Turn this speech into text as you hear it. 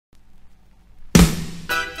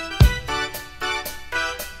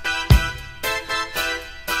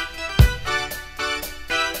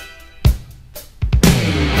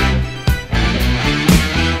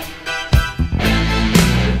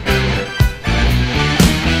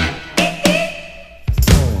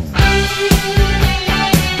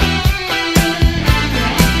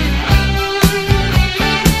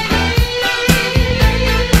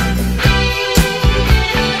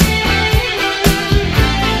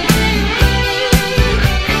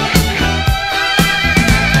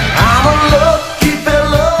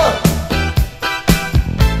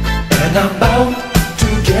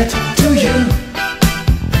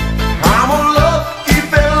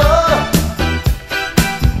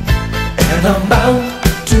I'm bound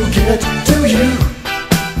to get to you.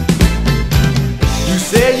 You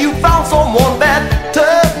say you found someone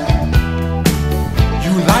better.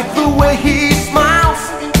 You like the way he smiles.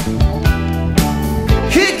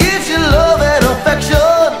 He gives you love and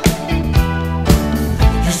affection.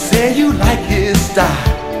 You say you like his style.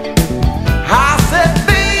 I said,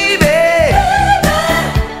 baby,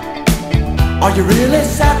 are you really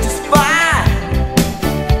satisfied?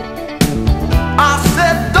 I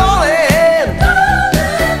said, darling,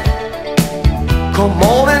 come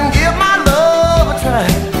on and give my love a try.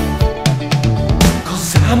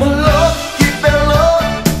 'Cause I'm a lucky fella,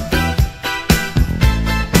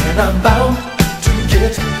 and I'm bound to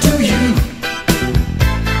get to you.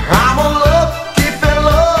 I'm a lucky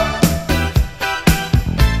fella,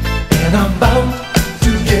 and I'm bound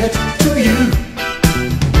to get to you.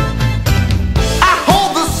 I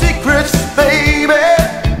hold the secrets, baby,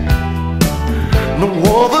 no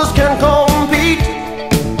others can compete.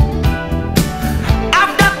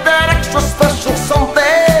 I've got that extra special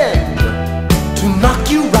something to knock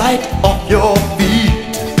you right off your feet.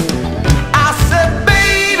 I said,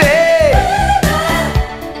 baby,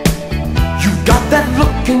 you've got that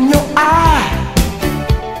look in your eyes.